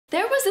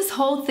There was this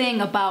whole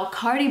thing about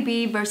Cardi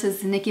B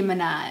versus Nicki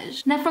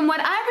Minaj. Now from what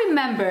I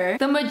remember,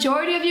 the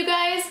majority of you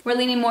guys were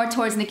leaning more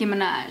towards Nicki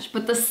Minaj.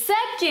 But the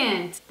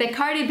second that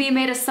Cardi B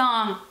made a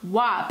song,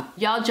 WAP,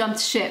 y'all jumped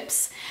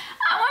ships.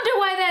 I wonder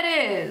why that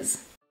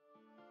is.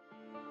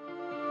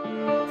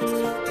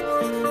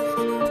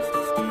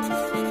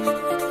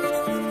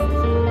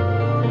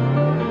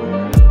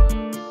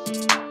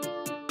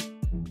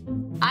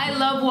 I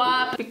love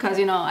WAP because,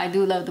 you know, I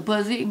do love the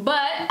pussy, but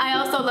I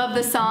also love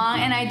the song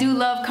and I do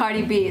love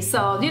Cardi B.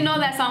 So, you know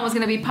that song was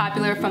gonna be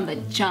popular from the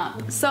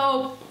jump.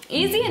 So,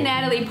 EZEE and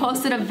Natalie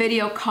posted a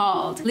video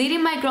called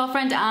Leading My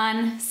Girlfriend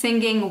On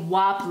Singing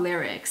WAP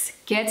Lyrics.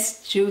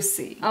 Gets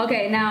juicy.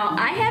 Okay, now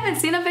I haven't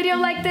seen a video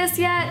like this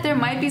yet. There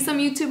might be some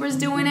YouTubers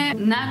doing it.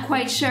 Not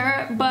quite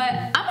sure, but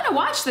I'm gonna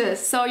watch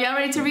this. So y'all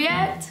ready to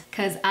react?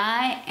 Cause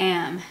I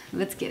am.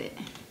 Let's get it.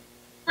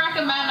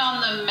 Recommend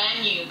on the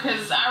menu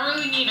because I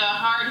really need a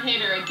hard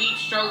hitter, a deep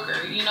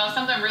stroker, you know,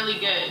 something really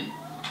good.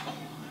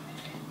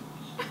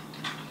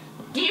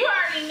 You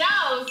already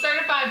know,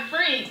 certified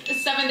freak,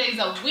 7 days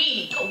a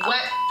week.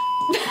 What?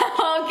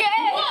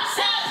 Okay. What's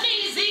up,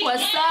 EZEE?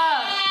 What's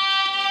up?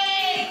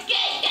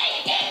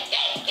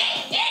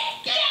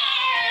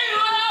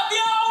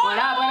 What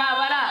up, what up,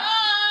 what up?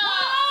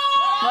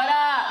 What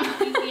up?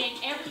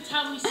 Every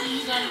time we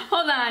see you guys.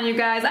 Hold on, you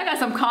guys. I got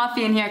some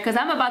coffee in here because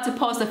I'm about to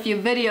post a few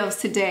videos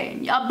today.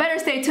 Y'all better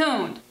stay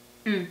tuned.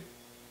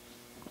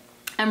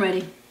 I'm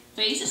ready.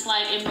 Face is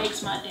like, it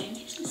makes my day.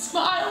 Makes me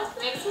smile.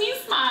 Makes me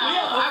smile.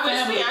 I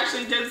wish we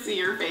actually did see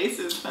your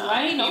faces though.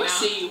 Right? No, we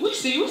see you. We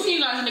see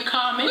you guys in the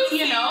comments,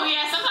 you know.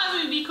 Yeah,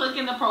 sometimes we be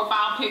clicking the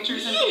profile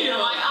pictures and you're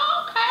like,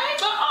 oh, okay,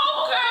 but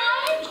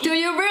okay. Do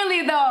you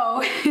really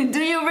though?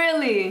 Do you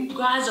really? You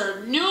guys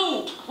are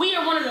new. We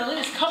are one of the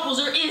latest couples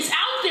there is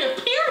out there,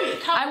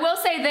 period. I will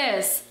say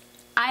this.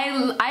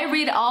 I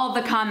read all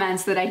the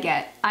comments that I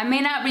get. I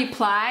may not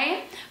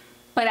reply,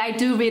 but I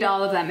do read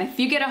all of them. If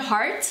you get a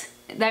heart,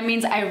 that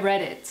means I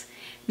read it.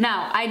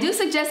 Now, I do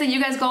suggest that you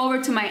guys go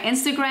over to my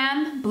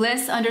Instagram,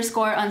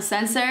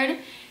 Bliss_Uncensored.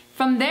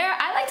 From there,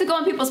 I like to go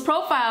on people's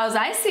profiles.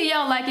 I see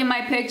y'all liking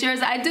my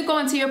pictures. I do go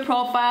into your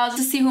profiles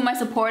to see who my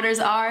supporters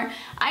are.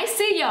 I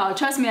see y'all,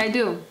 trust me, I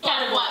do.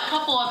 Got what?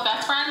 Couple of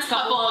best friends,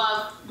 couple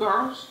of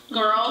girls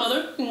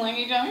who like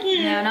each other.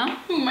 Yeah, no?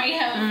 Who might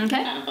have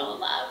Okay. kind of fell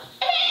in love.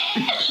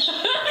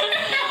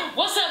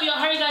 What's up, y'all?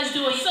 How you guys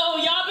doing? So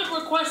y'all been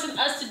requesting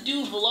us to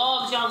do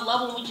vlogs. Y'all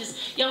love when we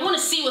y'all want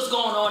to see what's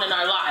going on in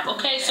our life,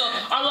 okay? So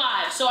our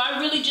lives. So I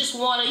really just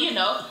want to, you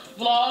know,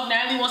 vlog.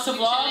 Natalie wants to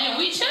vlog, and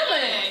we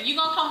chilling. You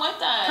gonna come with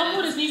us? Come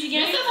with us, Niecy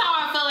gang. This is how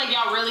I feel like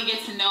y'all really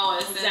get to know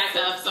us and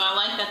stuff. So I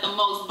like that the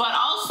most. But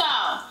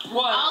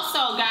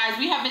also, guys,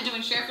 we have been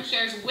doing share for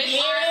shares with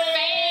our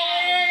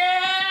fans.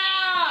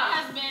 It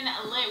has been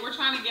lit. We're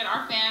trying to get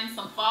our fans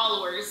some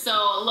followers.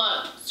 So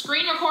look,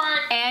 screen record.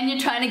 And you're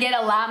trying to get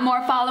a lot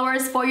more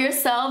followers for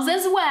yourselves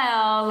as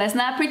well. Let's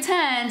not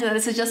pretend that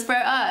this is just for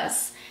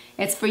us.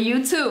 It's for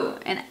you too.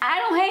 And I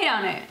don't hate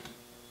on it.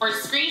 Or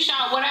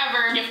screenshot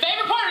whatever. Your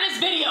favorite part of this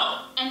video.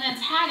 And then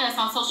tag us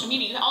on social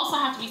media. You also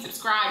have to be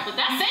subscribed. But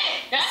that's it.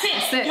 That's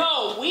it.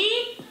 Yo,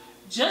 we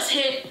just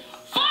hit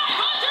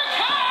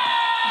 500K.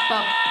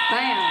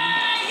 Bam.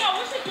 Yo,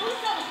 we should do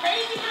something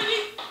crazy for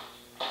these.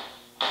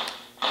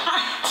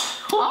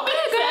 Okay,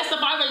 good. That's the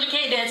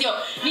 500K dance. Yo,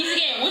 Niecy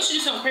gang, we should do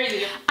something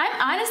crazy.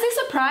 I'm honestly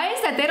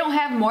surprised that they don't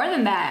have more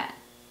than that.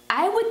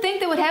 I would think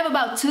they would have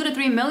about 2 to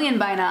 3 million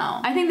by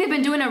now. I think they've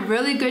been doing a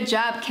really good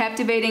job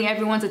captivating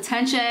everyone's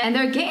attention and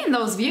they're getting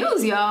those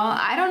views, y'all.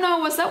 I don't know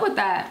what's up with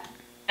that.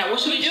 Now, what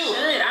should we do?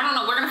 I don't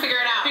know. We're gonna figure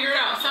it out. Figure it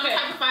out. Some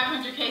type of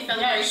 500K celebration.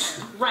 Yes,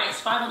 right.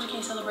 It's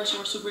 500K celebration.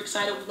 We're super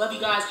excited. We love you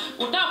guys.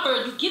 Without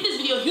further ado, give this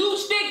video a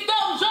huge big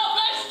thumbs up.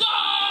 Let's go!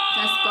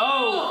 Let's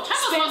go. Turn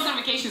those post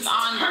notifications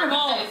on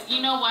because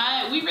you know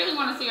what? We really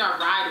want to see our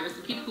riders,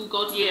 the people who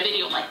go to the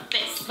video like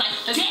this. Like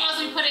as soon as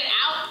we put it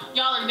out,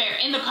 y'all are there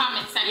in the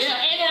comment section. Yeah,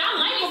 and then I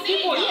like when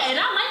people. Yeah, and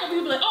I like when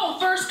people be like, oh,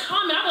 first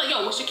comment. I'm like,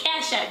 yo, what's your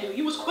cash app, dude?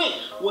 You was quick.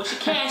 What's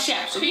your cash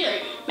app? So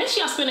yeah, make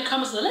sure y'all spend the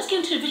comments. Let's get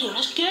into the video.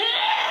 Let's get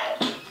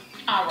it.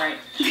 All right.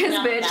 This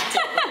bitch.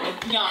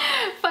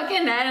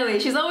 Fucking Natalie.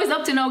 She's always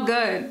up to no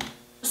good.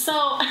 So,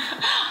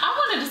 I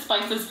wanted to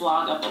spice this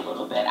vlog up a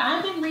little bit.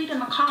 I've been reading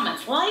the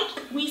comments. Like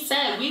we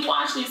said, we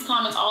watch these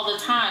comments all the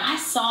time. I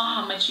saw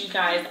how much you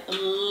guys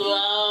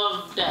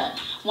loved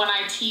when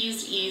I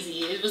teased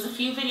EZEE. It was a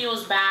few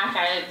videos back.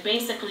 I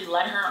basically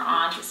led her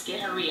on to get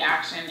her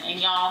reaction,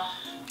 and y'all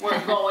were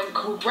going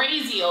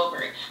crazy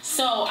over it.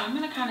 So, I'm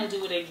going to kind of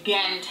do it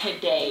again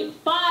today,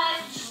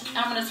 but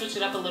I'm going to switch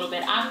it up a little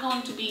bit. I'm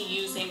going to be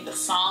using the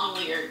song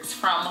lyrics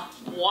from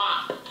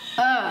WAP.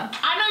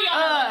 I know y'all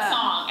know that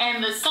song,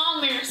 and the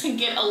song lyrics can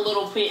get a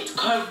little bit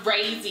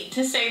crazy,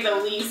 to say the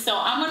least. So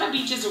I'm going to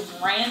be just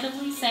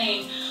randomly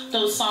saying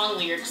those song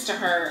lyrics to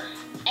her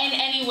in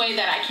any way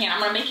that I can. I'm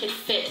going to make it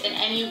fit in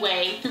any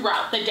way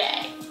throughout the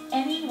day.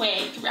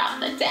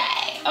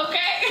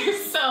 Okay?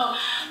 So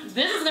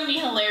this is going to be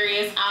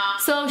hilarious.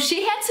 So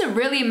she had to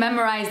really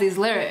memorize these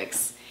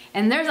lyrics.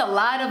 And there's a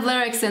lot of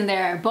lyrics in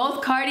there.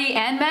 Both Cardi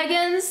and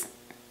Megan's,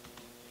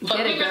 But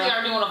Get we it, really girl.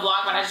 are doing a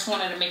vlog, but I just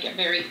wanted to make it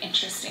very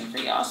interesting for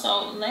y'all.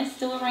 So let's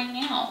do it right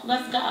now.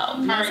 Let's go.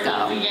 Let's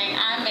go. Gang,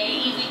 I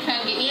made Easy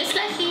come get me a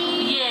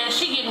slushie. Yeah,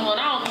 she getting one.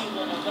 I don't need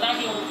one, but I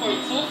get one for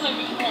you. So what flavor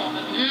you want?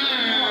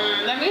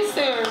 Let me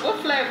see. What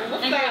flavor?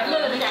 What They got,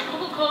 flavor? look, they got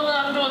Coca-Cola.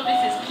 I don't know if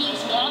this is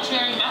peach,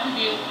 strawberry, Mountain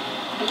Dew,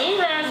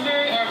 blue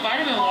raspberry, or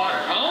vitamin water.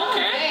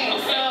 Okay.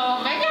 So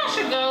maybe I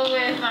should go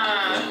with,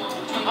 I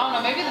don't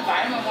know, maybe the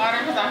vitamin water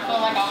because I feel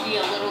like I'll be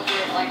a little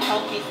bit like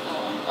healthy still.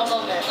 A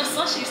little bit. A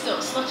slushie still a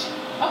slushie.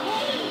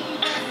 Okay.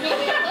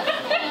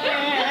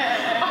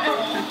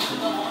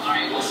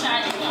 Alright, what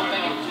side you want,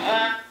 baby?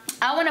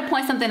 I want to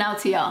point something out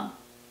to y'all.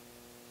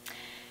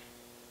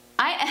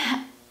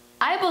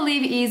 I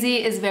believe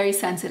EZEE is very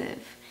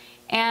sensitive.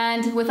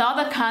 And with all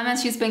the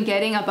comments she's been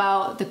getting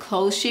about the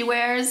clothes she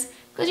wears,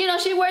 because you know,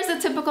 she wears the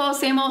typical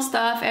same old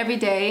stuff every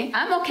day.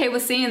 I'm okay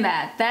with seeing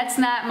that. That's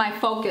not my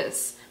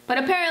focus. But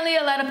apparently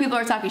a lot of people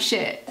are talking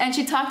shit. And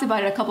she talked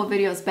about it a couple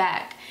videos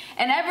back.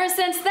 And ever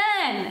since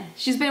then,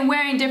 she's been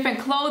wearing different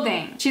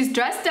clothing. She's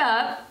dressed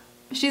up.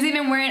 She's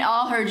even wearing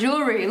all her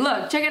jewelry.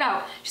 Look, check it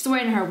out. She's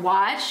wearing her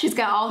watch. She's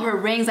got all her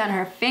rings on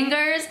her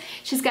fingers.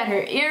 She's got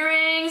her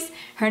earrings,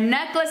 her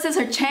necklaces,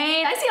 her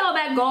chain. I see all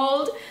that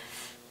gold.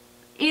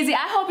 EZEE,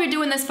 I hope you're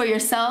doing this for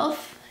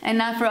yourself and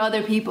not for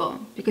other people,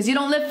 because you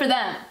don't live for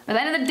them. At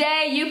the end of the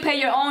day, you pay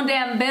your own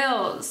damn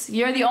bills.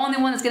 You're the only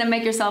one that's gonna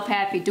make yourself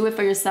happy. Do it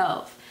for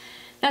yourself.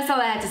 That's all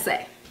I had to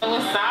say.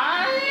 What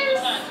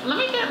size? Let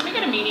me get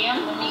a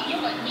medium.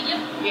 Medium? What, medium?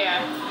 Yeah.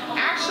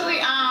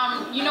 Actually,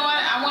 you know what?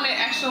 I want it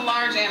extra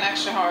large and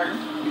extra hard.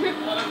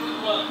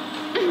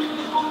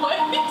 What?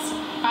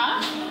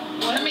 Huh?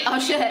 Let me, Oh,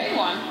 shit. The big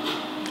one.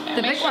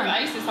 The Make big sure one. the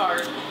ice is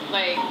hard.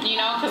 Like, you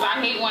know, because I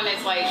hate when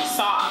it's like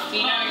soft.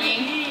 You know what I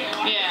mean?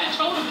 Yeah.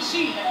 Control the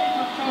machine.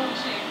 Control the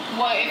machine.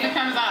 Well, if it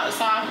comes out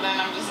soft,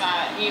 then I'm just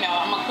not, you know,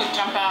 I'm gonna quick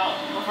jump out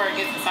before it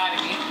gets inside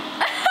of me.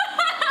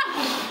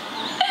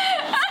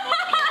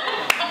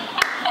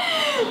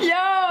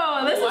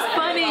 Yo, this is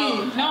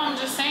funny. No, I'm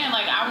just saying,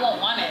 like, I won't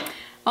want it.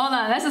 Hold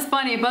on, this is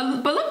funny. But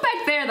look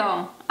back there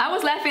though. I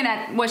was laughing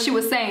at what she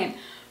was saying.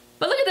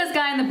 But look at this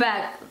guy in the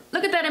back.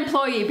 Look at that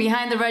employee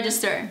behind the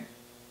register.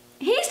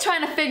 He's trying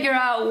to figure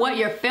out what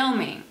you're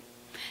filming.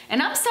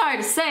 And I'm sorry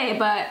to say,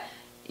 but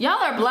y'all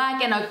are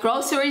black in a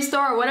grocery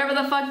store or whatever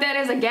the fuck that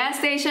is, a gas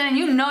station, and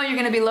you know you're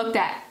gonna be looked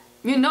at.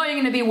 You know you're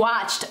gonna be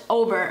watched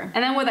over.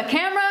 And then with a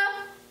camera,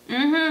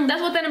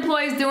 that's what that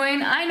employee's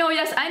doing. I know,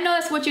 yes, I know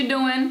that's what you're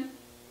doing.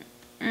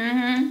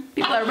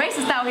 People are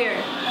racist out here.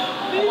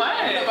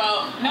 What?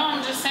 About? No,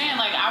 I'm just saying,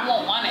 like, I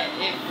won't want it.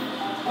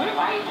 What if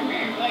I even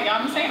wear? Like,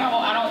 I'm saying I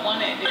don't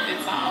want it if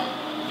it's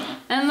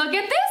And look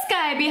at this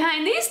guy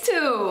behind these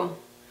two.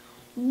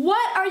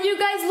 What are you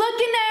guys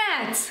looking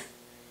at?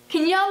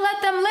 Can y'all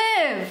let them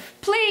live?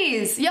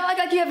 Please. Y'all act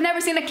like you have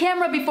never seen a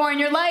camera before in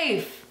your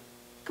life.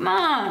 Come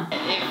on.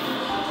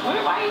 What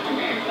if I even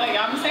wear? Like,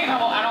 I'm saying I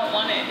don't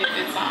want it if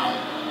it's soft.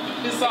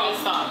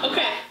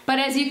 Okay. But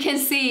as you can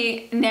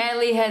see,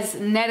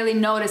 Natalie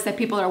noticed that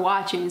people are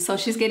watching, so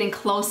she's getting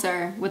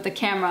closer with the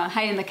camera,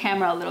 hiding the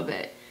camera a little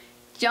bit.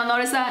 Did y'all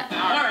notice that?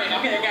 Alright,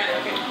 okay, I got it.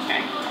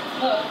 Okay.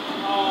 Look.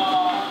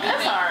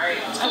 That's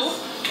alright. Cool.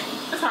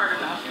 That's hard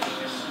enough.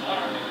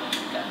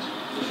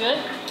 Good?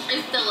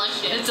 It's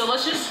delicious. It's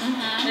delicious?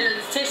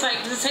 Does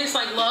it taste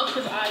like love?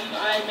 Because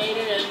I made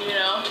it and, you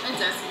know, It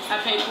does. I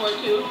paid for it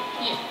too.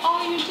 Yeah.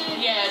 Oh, you did?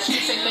 Yeah, she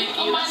said thank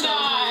you. Oh my So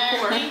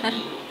God. thank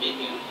Thank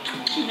you.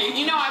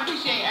 You know, I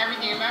appreciate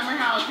everything. Remember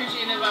how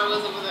appreciative I was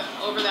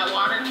over that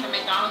water, the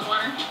McDonald's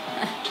water?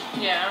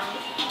 Yeah.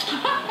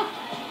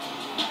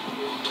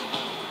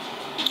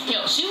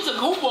 Yo, she was a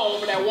goofball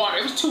over that water.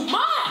 It was too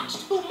much.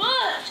 Too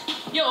much.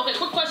 Yo, okay,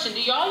 quick question.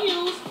 Do y'all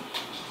use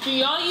if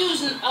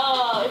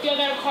y'all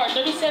got a car,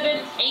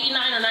 37,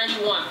 89, or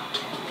 91?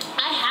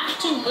 I have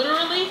to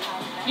literally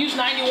use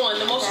 91.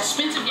 The most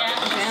expensive gas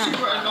is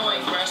super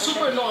annoying, bro.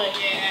 Super annoying.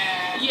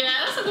 Yeah,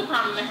 that's a good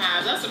problem to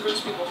have. That's a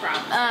rich people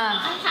problem.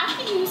 I have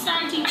to use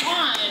 91.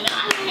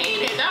 I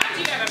hate it. That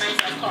you got a nice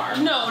ass car.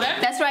 No,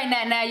 That's right,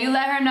 Nat. You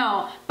let her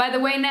know. By the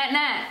way,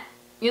 Nat,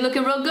 you're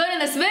looking real good in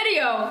this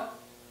video.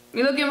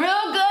 You're looking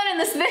real good in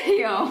this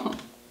video.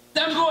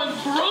 I'm going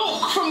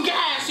broke from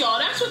gas, y'all.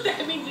 That's what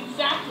that means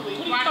exactly.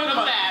 What are you Watch talking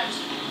those about? ads.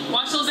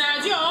 Watch those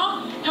ads,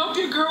 y'all. Help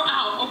your girl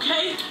out,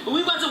 okay?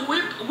 We about to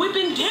whip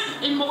and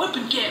dip in my whip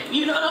and dip.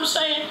 You know what I'm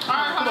saying?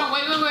 Alright, hold on.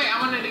 Wait. I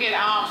wanted to get a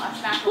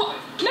snack. What?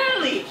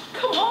 Natalie,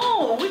 come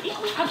on. I'll get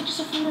you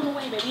some food on the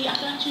way, baby. I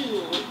got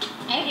you.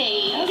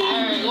 Okay.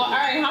 Alright, well,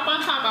 alright, hop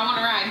on top. I want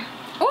to ride.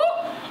 Ooh.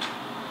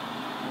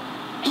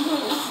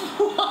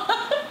 What?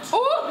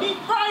 Ooh.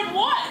 Ride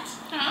what?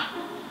 Huh?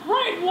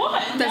 Ride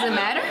what? Does it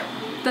matter?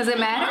 Does it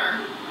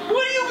matter?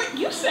 What do you mean?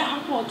 You said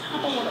hop on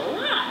top, I want to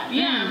ride.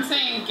 Yeah, I'm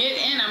saying get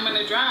in. I'm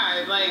gonna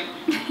drive. Like,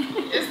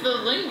 it's the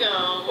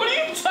lingo. What are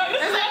you talking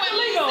about? That's like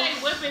when you say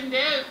whip and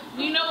dip.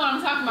 You know what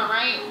I'm talking about,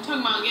 right? I'm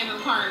talking about getting in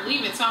the car and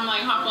leaving. So I'm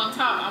like, hop on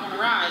top. I want to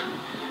ride.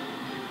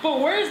 But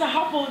where's the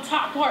hop on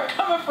top part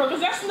coming from?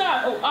 Because that's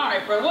not. Oh, all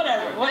right, bro.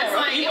 Whatever. That's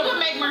like, it would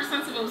make more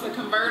sense if it was a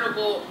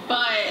convertible,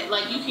 but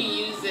like you can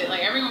use it.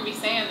 Like everyone be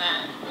saying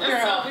that.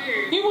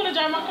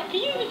 drive my car.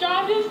 Can you even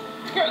drive this?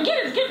 Girl,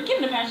 get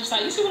in the passenger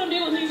side. You see what I'm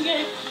doing with these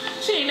games?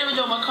 She ain't never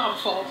drove my car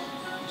before.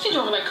 She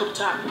drove it like a couple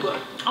times,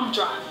 but I'm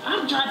driving.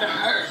 I'm driving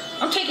her.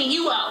 I'm taking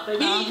you out, baby.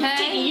 Okay. I'm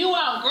taking you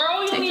out,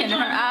 girl. You Taking her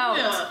out.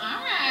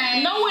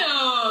 Alright.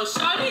 Nowhere,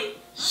 shawty.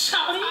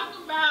 Shawty. Talk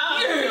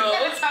about. Yeah. You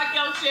gotta talk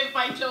your shit,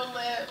 bite your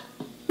lip.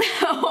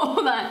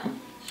 Hold on.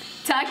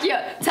 Talk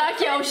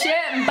your shit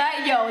and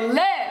bite your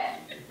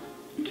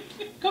lip.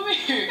 Come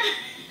here.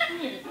 Come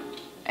here.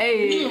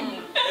 Hey.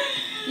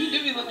 You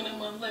do be looking at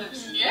my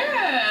lips.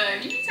 Yeah,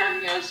 you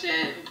talking your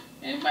shit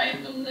and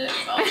biting them lips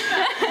all the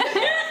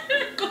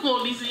time. Come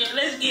on, Lisa,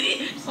 let's get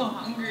it. I'm so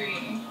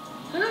hungry.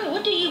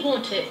 What do you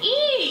want to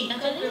eat?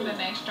 Go through the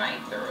next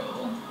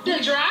drive-through.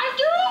 The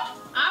drive-through?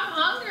 I'm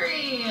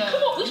hungry.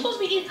 Come on, we're supposed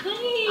to be eating clean.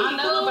 I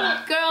know,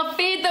 but Girl,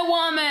 feed the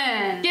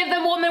woman. Give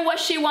the woman what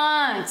she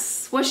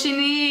wants, what she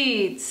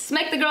needs.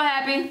 Make the girl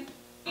happy.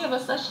 yeah,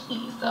 but such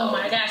ease though. Oh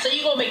my God, so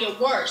you gonna make it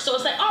worse. So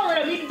it's like, all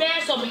right, I'm eating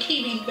bad, so I'm gonna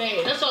keep eating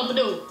bad. That's all I'm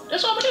gonna do.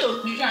 That's all I'm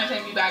gonna do. You trying to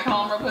take me back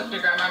home real quick to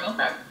grab my milk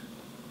prep?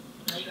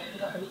 No, you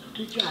gotta hurry.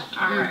 Good job.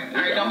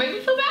 Alright, don't make me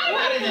feel bad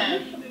about it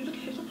then.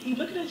 He's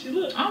looking at you,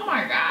 look. Oh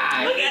my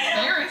God. Look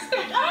at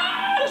him.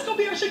 Ah, that's gonna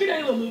be our sugar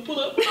daddy. Look, pull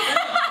up.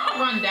 I'll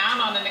run down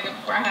on the nigga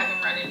before I have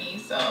him running me,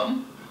 so.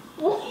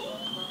 Yo.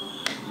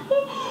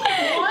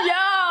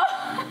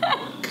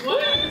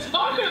 What are you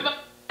talking about?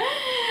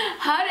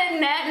 How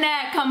did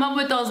Nat come up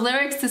with those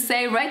lyrics to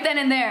say right then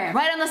and there,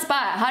 right on the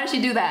spot? How did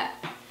she do that?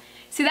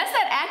 See, that's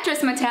that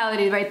actress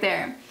mentality right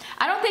there.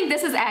 I don't think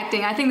this is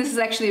acting. I think this is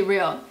actually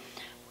real.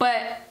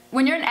 But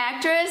when you're an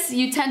actress,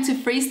 you tend to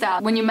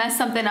freestyle. When you mess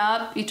something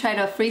up, you try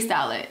to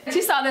freestyle it.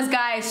 She saw this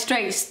guy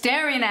straight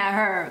staring at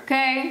her,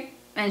 okay?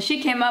 And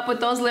she came up with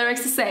those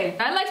lyrics to say.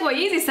 I liked what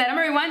EZEE said. I'm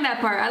gonna rewind that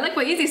part. I like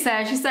what EZEE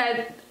said. She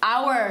said,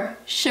 our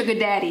sugar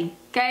daddy,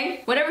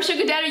 okay? Whatever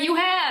sugar daddy you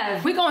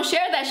have, we're gonna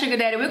share that sugar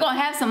daddy. We're gonna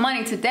have some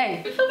money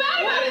today. You feel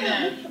bad about it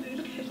then.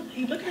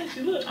 He's looking at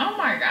you, look. Oh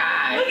my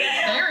God. Look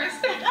at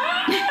him.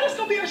 Ah, that's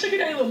gonna be our sugar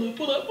daddy. Look,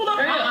 pull up.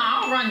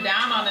 I'll run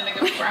down on the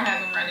nigga before I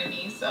have him running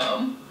me,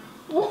 so.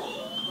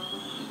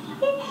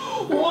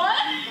 What?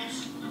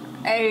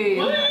 Hey.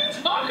 What are you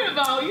talking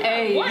about?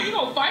 Hey. What? You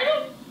gonna fight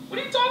him? What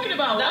are you talking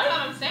about? That's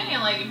what I'm saying.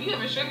 Like, if you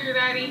have a sugar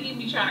daddy, he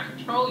be trying to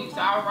control you, so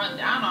I'll run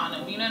down on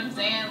him. You know what I'm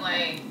saying?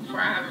 Like, before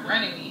I have him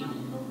running me.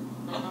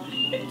 What are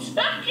you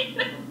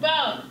talking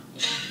about?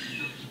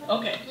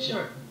 Okay,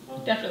 sure.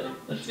 Definitely.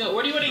 Let's go.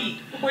 Where do you want to eat?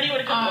 Where do you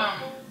want to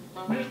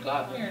come Let's go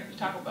up here to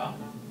Taco Bell.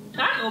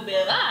 Taco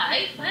Bell.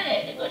 Alright,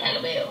 fine. Go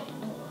Taco Bell.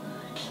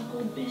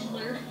 Taco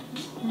Bizzler.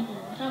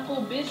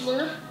 Taco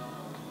Bizzler.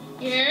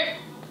 Here.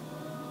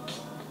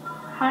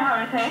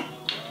 Hi, Jorge.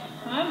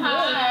 I'm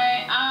good. Hi.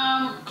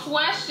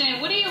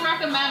 Question. What do you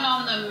recommend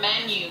on the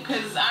menu?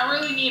 Because I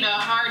really need a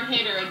hard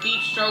hitter, a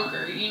deep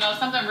stroker. You know,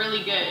 something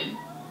really good.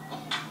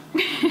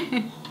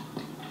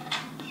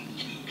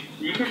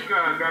 You can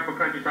grab a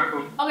country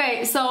taco.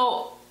 Okay,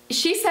 so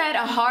she said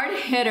a hard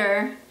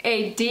hitter,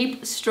 a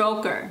deep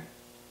stroker.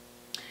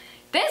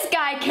 This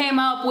guy came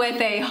up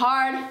with a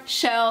hard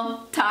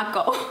shell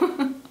taco.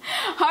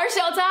 Hard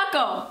shell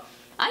taco.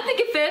 I think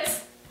it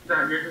fits. So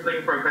you're just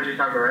looking for a country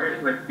taco,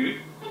 right? With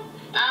beef?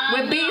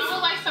 With beef? I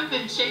would like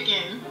something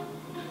chicken.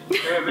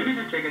 Yeah, we can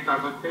do chicken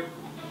tacos too.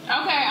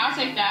 Okay, I'll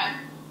take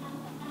that.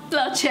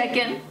 Little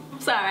chicken.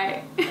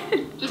 Sorry.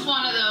 Just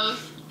one of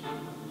those.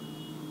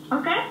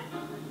 Okay.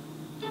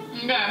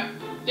 Okay.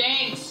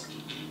 Thanks.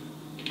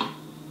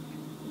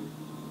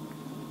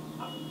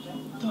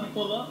 Don't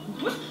pull up.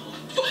 What?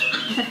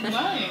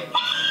 What?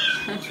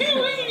 You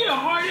can get a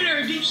hard hitter or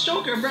a deep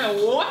stroker, bro.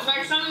 What? It's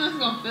like something that's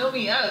gonna fill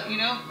me up, you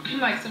know?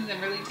 Like something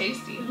really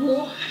tasty.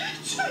 What?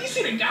 You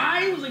see the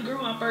guy who was a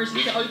girl at first?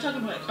 He said, oh, you're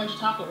talking about a country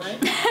taco, right?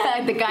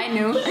 The guy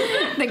knew.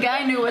 The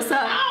guy knew what's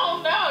up. I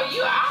don't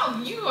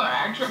know. You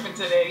are tripping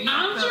today.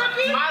 I'm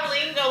tripping? My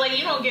lingo, like,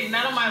 you don't get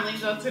none of my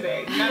lingo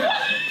today. None of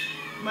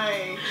it.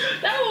 Like,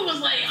 That one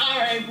was like, all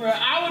right, bro.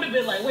 I would have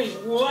been like, wait,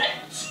 what?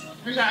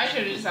 I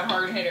should have just a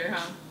hard hitter,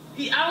 huh?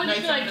 I would No,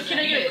 just be like, something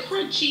can I get a that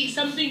crunchy,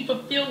 something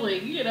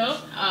fulfilling, you know?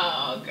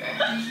 Oh, okay.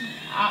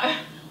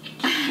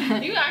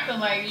 You acting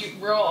like you're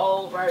real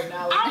old right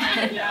now. Like, I'm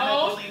acting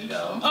old.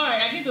 lingo. All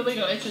right, I get the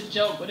lingo. It's a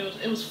joke, but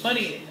it was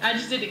funny. I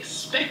just didn't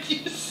expect you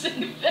to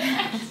say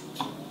that.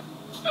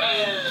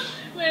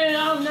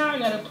 Man, now I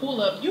gotta pull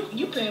up. You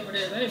pay for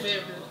this. I didn't pay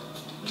for this.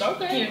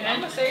 Okay, Here,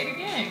 I'm gonna say it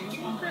again. You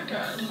Oh, credit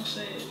God, card. don't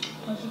say it.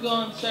 How's it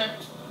going, sir?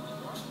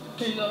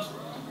 Here you go.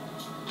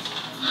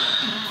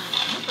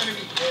 This better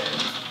be good.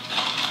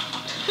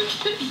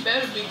 It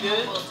better be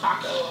good. A little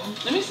taco.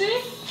 Let me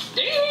see.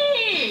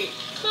 Dang!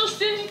 So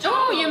stingy taco.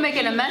 Oh, you're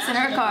making a mess in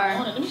her car.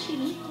 Hold on, let me see.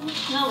 Let me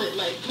smell it.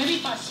 Like, maybe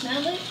if I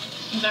smell it.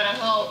 Does that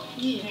help?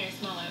 Yeah. Can you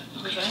smell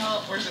it? Does it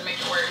help or does it make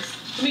it worse?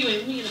 Let me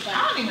get a bite. I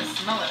don't even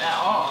smell it at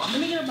all. Let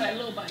me get a bite, a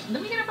little bite.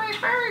 Let me get a bite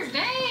first.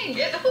 Dang.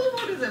 Get the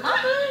food. Is it my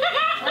food?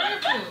 Or your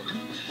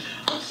food?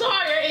 I'm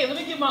sorry. Hey, let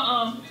me get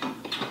my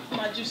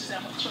juices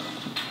out my truck.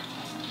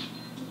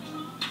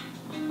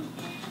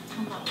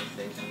 I'm about to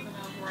say something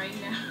else right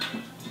now.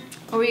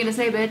 What were you gonna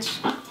say, bitch?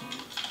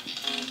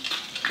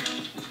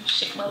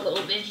 Shake My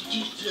little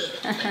veggie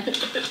juice.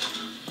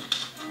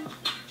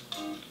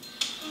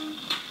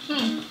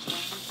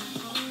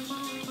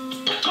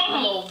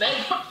 Little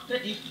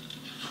veggie.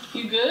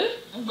 You good?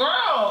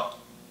 Girl,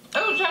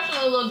 it was touching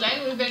a little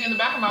dangly thing in the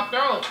back of my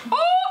throat.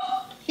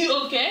 Oh! You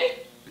okay?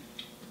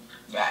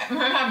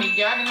 Had me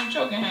gagging and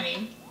choking,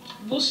 honey.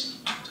 Wait.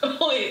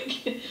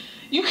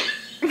 You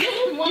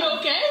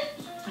okay?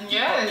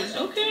 Yes.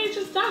 Okay,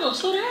 just Dago,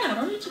 slow down.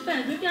 Don't eat too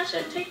fast. Maybe I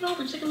should take it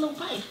over and take a little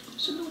bite.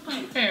 Just a little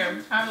bite.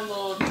 Here, have a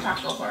little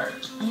taco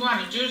part. You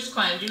want a juice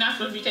cleanse. You're not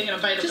supposed to be taking a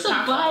bite of Just the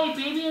taco. a bite,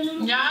 baby. A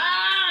little.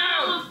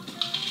 No!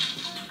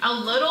 A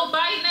little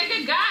bite,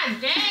 nigga.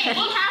 God dang.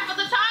 Look, half of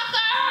the taco.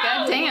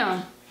 God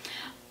damn.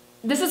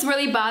 This is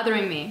really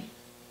bothering me.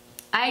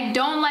 I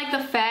don't like the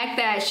fact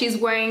that she's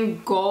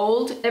wearing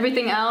gold,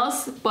 everything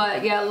else,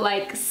 but yeah,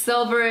 like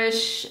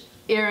silverish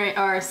earring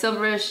or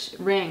silverish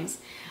rings.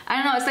 I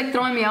don't know, it's like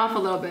throwing me off a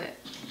little bit.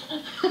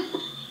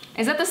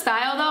 Is that the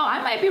style though? I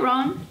might be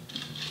wrong.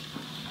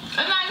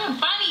 That's not even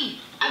funny.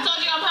 I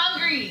told you I'm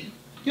hungry.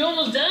 You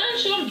almost done?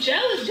 Shit, I'm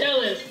jealous.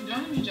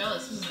 Don't make me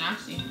jealous. This is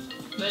nasty.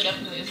 But it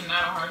definitely is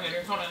not a hard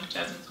hitter. Hold on,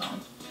 Jasmine's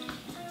calling.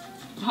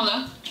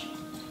 Hello?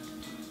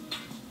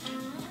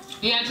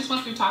 Yeah, I just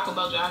went through Taco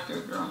Bell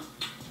drive-thru, girl.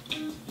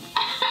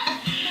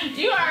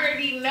 You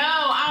already know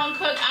I don't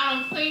cook, I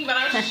don't clean, but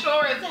I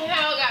sure as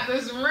hell got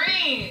this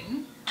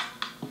ring.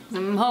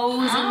 Some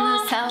hoes in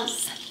this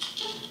house.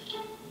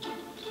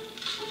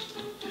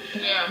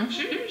 Yeah,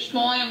 she's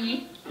spoiling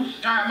me.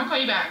 Alright, I'm gonna call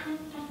you back.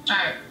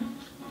 Alright.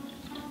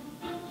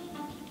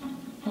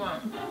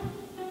 What?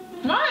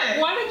 What?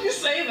 Why did you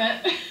say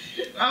that?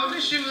 Oh,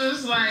 because she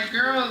was like,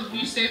 girl,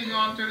 you saved me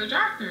on through the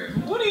drive-thru.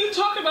 What are you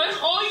talking about?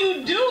 That's all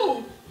you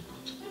do.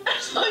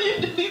 That's all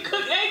you do. You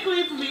cook and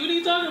clean for me. What are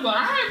you talking about?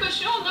 Alright, but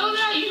she don't know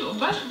that. You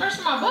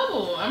bursting my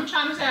bubble. I'm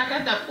trying to say I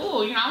got that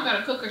pull. You know, I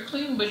gotta cook or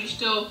clean, but you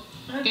still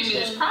gave me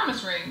this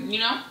promise ring, you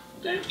know?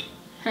 Okay.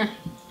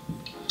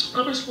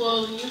 I'll be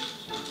spoiling you.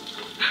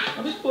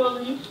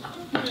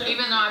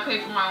 Even though I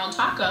paid for my own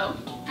taco.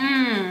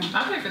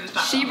 I paid for this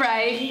taco. She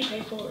right. You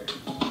pay for it.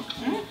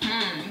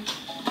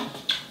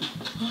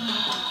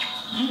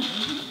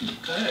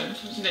 Good.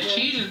 The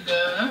cheese is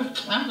good.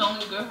 That's the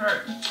only good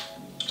hurt.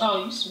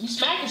 Oh, you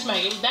smack it.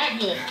 It was that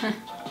good.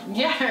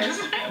 Yes.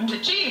 The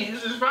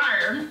cheese is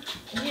fire.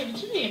 Yeah,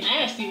 but you being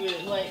nasty with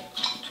it. Like,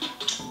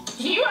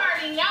 You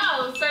already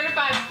know.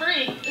 Certified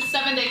freak.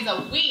 7 days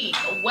a week.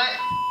 What?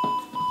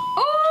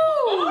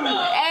 Ooh!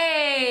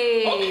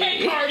 Hey!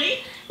 okay, Cardi.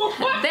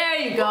 What? There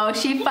you go.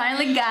 She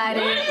finally got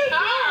What are it.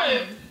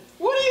 you doing?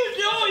 What are you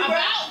doing, bro?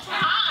 About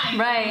time.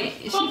 Right.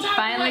 She Sometimes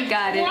finally like,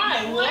 got it.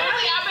 why?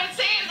 Literally, I've been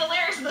saying the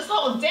lyrics this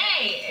whole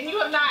day, and you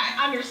have not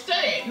understood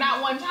it.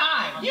 Not one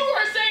time. You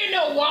were saying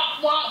no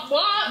wop, wop,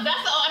 wop.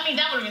 That's all. I mean,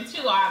 that would have been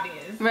too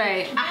obvious.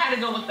 Right. I had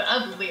to go with the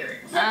other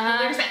lyrics. Uh-huh.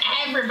 The lyrics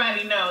that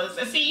everybody knows.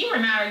 See, you are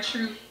not a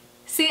true.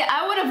 See,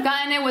 I would have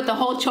gotten it with the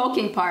whole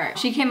choking part.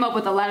 She came up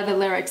with a lot of the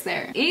lyrics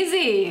there.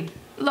 Easy.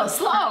 A little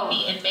slow.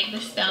 And make the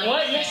stallion.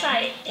 What? Yes,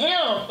 I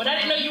am. But I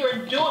didn't know you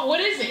were doing. What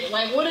is it?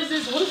 Like, what is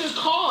this? What is this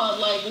called?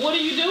 Like, what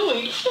are you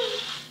doing?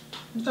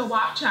 The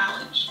WAP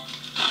challenge.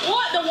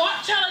 What? The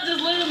WAP challenge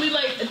is literally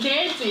like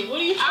dancing. What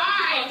are you talking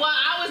Alright, about? well,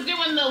 I was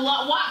doing the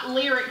WAP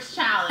lyrics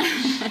challenge.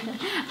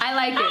 I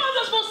like How it. was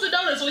I supposed to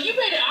know this? Well, you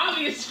made it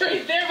obvious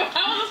right there, but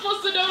how was I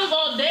supposed to know this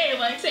all day?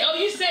 Like, say, oh,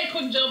 you said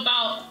quick jump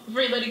out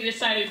before you let it get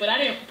excited, but I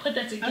didn't put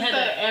that I together.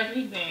 said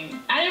everything.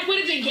 I didn't put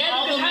it together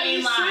All because the how you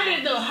main said lines.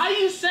 it, though. How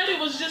you said it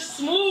was just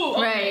smooth.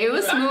 Right, it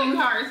was Fucking smooth.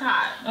 car is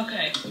hot.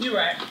 Okay, you're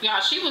right.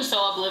 Y'all, she was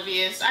so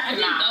oblivious. I I could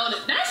didn't not. know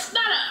that. That's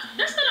not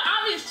an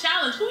obvious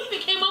challenge. Who even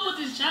came up with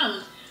this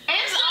challenge?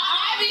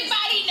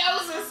 Everybody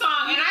knows this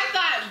song, and I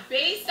thought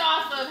based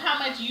off of how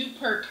much you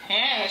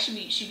pretend, she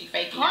be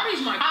faking.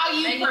 Cardi's my how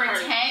you favorite Cardi.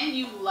 pretend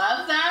you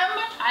love them.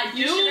 I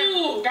You should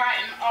have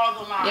gotten all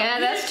the lines. Yeah,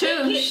 that's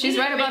true. She's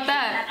right about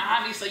that.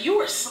 Obviously, you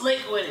were slick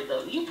with it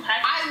though. You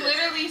practiced. I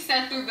literally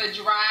said through the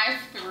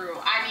drive-through,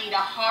 I need a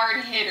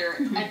hard hitter,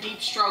 a deep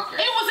stroker.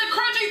 It was a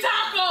crunchy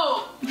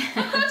taco.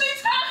 A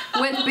crunchy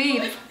taco With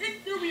beef.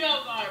 It threw me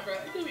off guard, bro.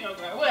 It threw me off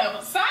guard.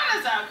 Whatever. Sign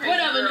us out, crazy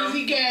Whatever, girl.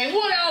 Easy Gang.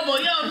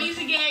 Whatever. Yo,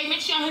 Easy Gang. Make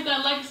sure y'all hit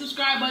that like and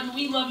subscribe button.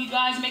 We love you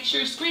guys. Make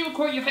sure to screen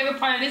record your favorite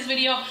part of this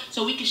video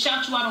so we can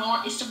shout you out on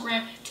our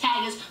Instagram,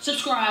 tag us,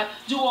 subscribe,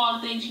 do all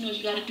the things you know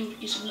you gotta do to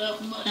get some love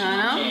from us. You know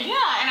what I'm saying?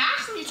 Yeah, and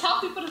actually tell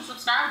people to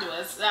subscribe to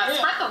us.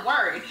 Spread the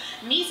word.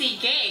 EZEE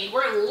Gang,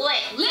 we're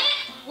lit.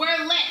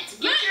 We're lit.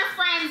 Get your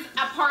friends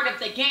a part of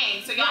the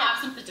gang so y'all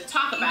have something to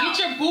talk about. Get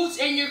your boots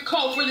and your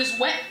coat for this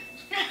wet.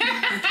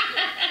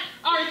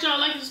 Alright, y'all,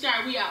 like and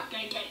subscribe. We out.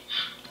 Gang, gang.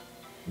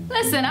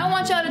 Listen, I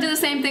want y'all to do the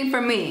same thing for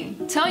me.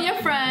 Tell your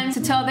friends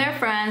to tell their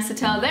friends to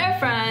tell their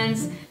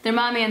friends, their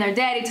mommy and their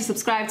daddy to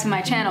subscribe to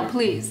my channel,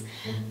 please.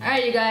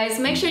 Alright, you guys,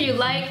 make sure you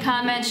like,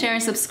 comment, share,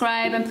 and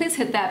subscribe, and please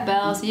hit that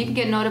bell so you can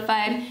get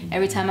notified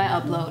every time I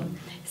upload.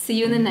 See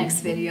you in the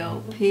next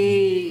video.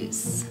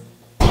 Peace.